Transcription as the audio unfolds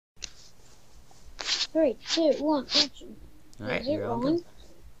3, 2, 1, action. Alright, Is it you're all rolling?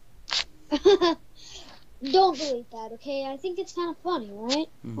 good. Don't delete that, okay? I think it's kind of funny, right?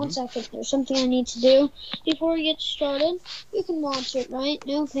 Mm-hmm. 1 second. There's something I need to do before we get started. You can watch it, right?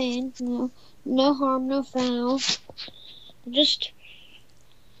 No pain, no harm, no foul. Just,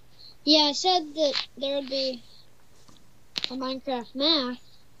 yeah, I said that there would be a Minecraft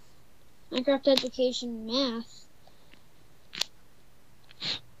education math.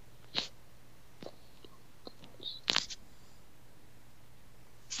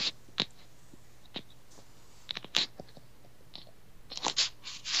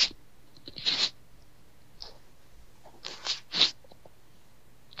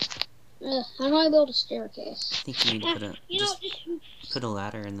 How do I build a staircase? I think you need to put a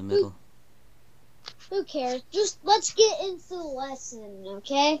ladder in the middle. Who cares? Just let's get into the lesson,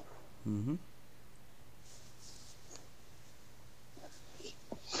 okay? Mm-hmm.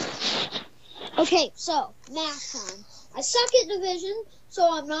 Okay, so math time. I suck at division, so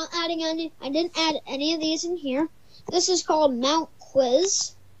I'm not adding any. I didn't add any of these in here. This is called Mount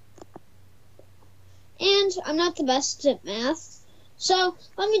Quiz, and I'm not the best at math. So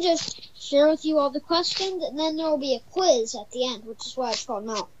let me just share with you all the questions, and then there will be a quiz at the end, which is why it's called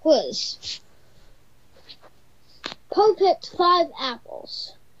Mount Quiz. Poe picked 5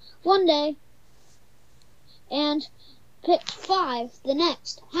 apples one day, and picked 5 the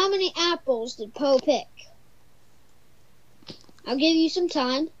next. How many apples did Poe pick? I'll give you some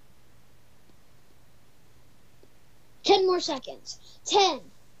time. 10 more seconds. 10,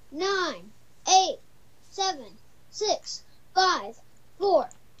 9, 8, 7, 6, 5, 4,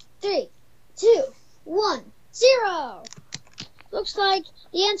 3, 2, 1, 0. Looks like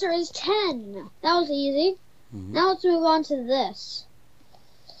the answer is 10. That was easy. Mm-hmm. Now let's move on to this.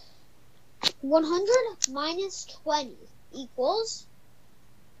 100 minus 20 equals,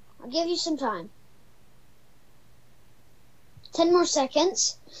 I'll give you some time. 10 more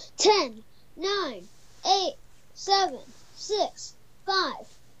seconds. 10, 9, 8, 7, 6, 5,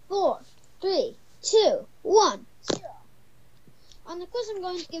 4, 3, 2, 1, 0. On the quiz, I'm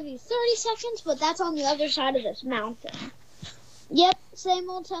going to give you 30 seconds, but that's on the other side of this mountain. Yep, same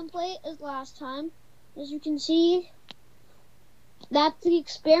old template as last time. As you can see, that's the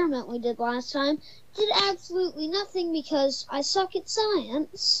experiment we did last time. Did absolutely nothing because I suck at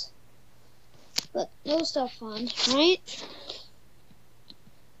science. But it was still fun, right?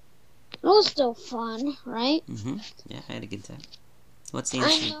 It was still fun, right? Mm-hmm. Yeah, I had a good time. What's the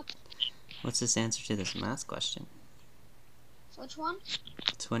answer? What's this answer to this math question? Which one?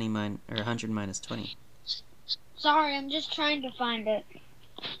 100 minus 20. Sorry, I'm just trying to find it.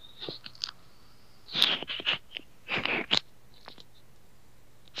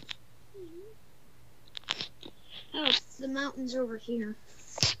 Oh, the mountain's over here.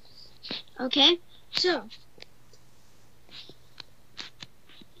 Okay, so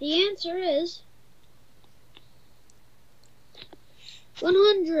the answer is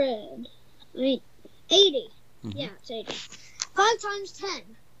 100. 80. Mm-hmm. Yeah, it's 80. 5 times 10.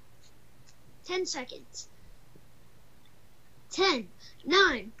 10 seconds. 10,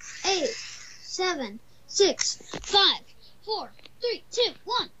 9, 8, 7, 6, 5, 4, 3, 2,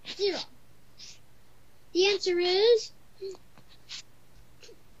 1, 0. The answer is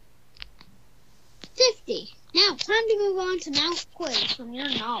 50. Now, time to move on to Mount Quiz from your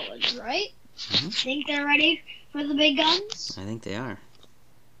knowledge, right? Mm-hmm. Think they're ready for the big guns? I think they are.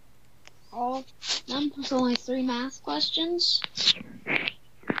 All of them with only 3 math questions.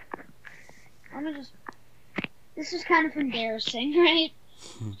 This is kind of embarrassing, right?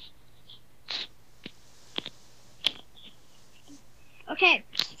 Okay,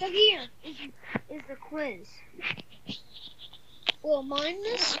 so here is the quiz. We'll mine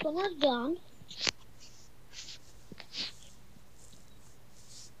this when we're done.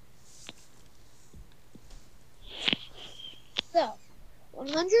 So,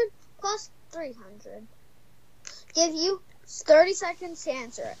 100 plus 300. Give you 30 seconds to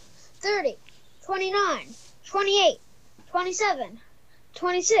answer it. 30, 29, 28, 27,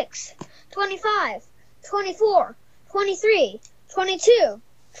 26, 25, 24, 23, 22,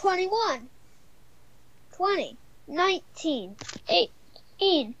 21, 20, 19,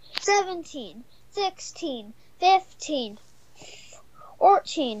 18, 17, 16, 15,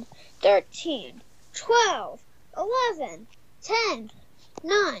 14, 13, 12, 11, 10,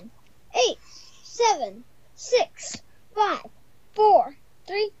 9, 8, 7, 6, 5, 4,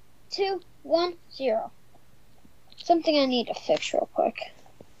 3, 2, 1, 0. Something I need to fix real quick.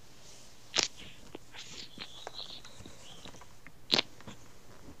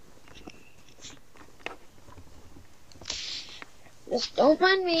 Just don't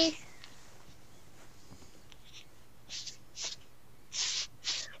mind me.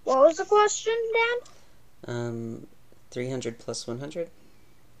 What was the question, Dan? 300 plus 100?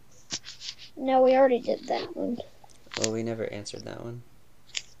 No, we already did that one. Well, we never answered that one.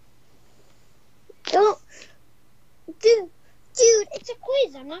 Don't... Dude, it's a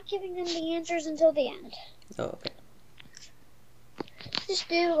quiz. I'm not giving them the answers until the end. Oh, okay. Just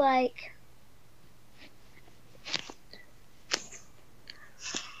do, like...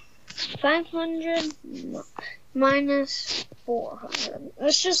 500 minus 400.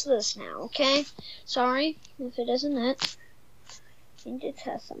 It's just this now, okay? Sorry if it isn't it. I need to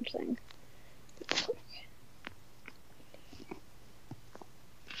test something.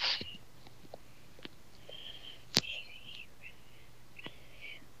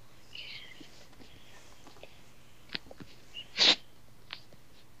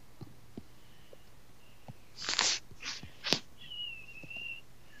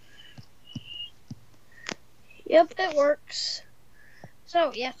 Yep, it works.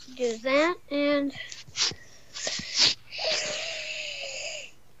 So you have to do that, and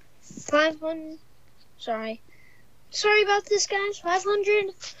 500. Sorry about this, guys.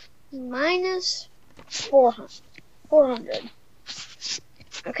 500 minus 400.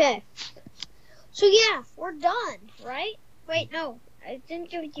 Okay. So yeah, we're done, right? Wait, no, I didn't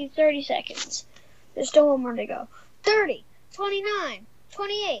give you 30 seconds. There's still one more to go. 30, 29,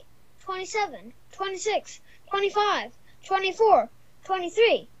 28, 27, 26. 25, 24,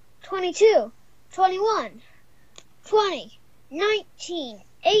 23, 22, 21, 20, 19,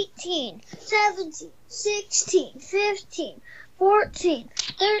 18, 17, 16, 15, 14,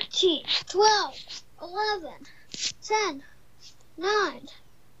 13, 12, 11, 10, 9,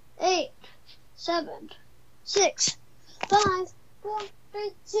 8, 7, 6, 5, 4,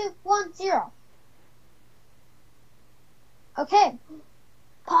 3, 2, 1, 0. Okay,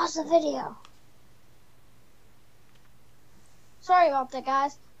 pause the video. Sorry about that,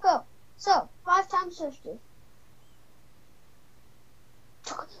 guys. Go. So, 5 times 50.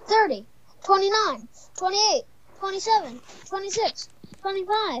 30, 29, 28, 27, 26,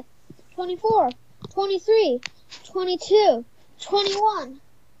 25, 24, 23, 22, 21,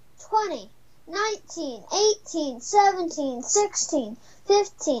 20, 19, 18, 17, 16,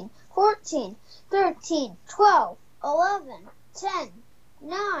 15, 14, 13, 12, 11, 10,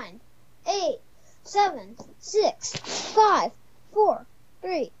 9, 8, 7, 6, 5, 4,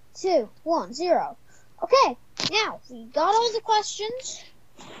 3, 2, 1, 0. Okay, now we got all the questions.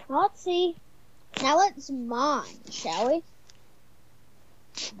 Let's see. Now let's mine, shall we?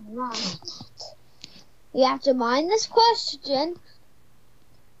 Mine. We have to mine this question.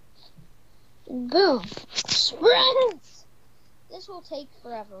 Boom. Sprint! This will take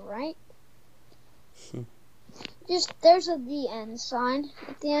forever, right? There's a the end sign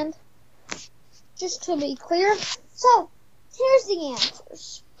at the end. Just to be clear. So, here's the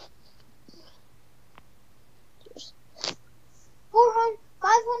answers.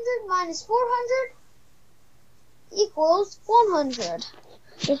 500 minus 400 equals 100.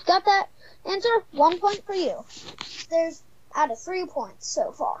 You've got that answer? 1 point for you. There's out of 3 points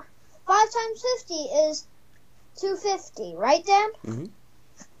so far. 5 times 50 is 250, right, Dan? Mm-hmm.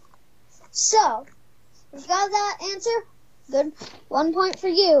 So, you've got that answer? Good. 1 point for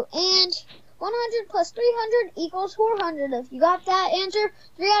you. And 100 plus 300 equals 400. If you got that answer,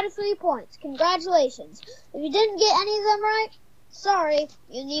 3 out of 3 points. Congratulations. If you didn't get any of them right, sorry,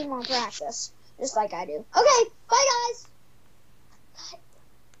 you need more practice. Just like I do. Okay, bye guys!